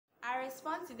I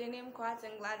respond to the name Kwat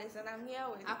and Gladys, and I'm here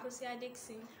with Akosia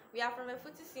Dixon. We are from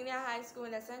Efutu Senior High School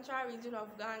in the Central Region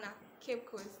of Ghana, Cape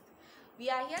Coast. We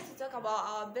are here to talk about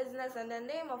our business, and the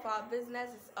name of our business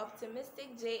is Optimistic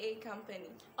JA Company.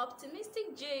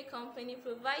 Optimistic JA Company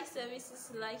provides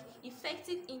services like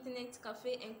effective internet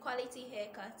cafe and quality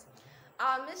haircut.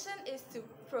 Our mission is to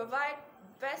provide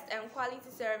best and quality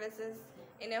services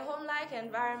in a home-like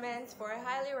environment for a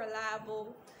highly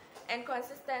reliable and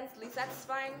consistently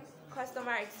satisfying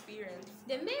customer experience.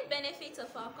 The main benefit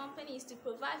of our company is to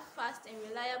provide fast and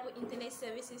reliable internet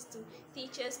services to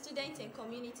teachers, students, and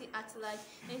community at large,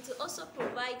 and to also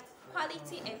provide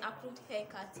quality and approved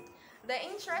haircut. The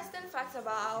interesting fact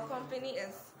about our company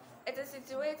is it is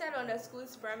situated on the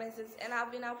school's premises and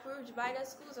have been approved by the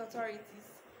school's authorities.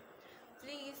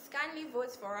 Please kindly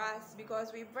vote for us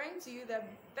because we bring to you the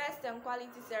best and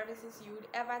quality services you would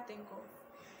ever think of.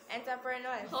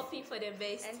 Entrepreneurs. Hoping for the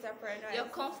best. Entrepreneurs. Your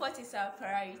comfort is our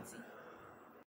priority.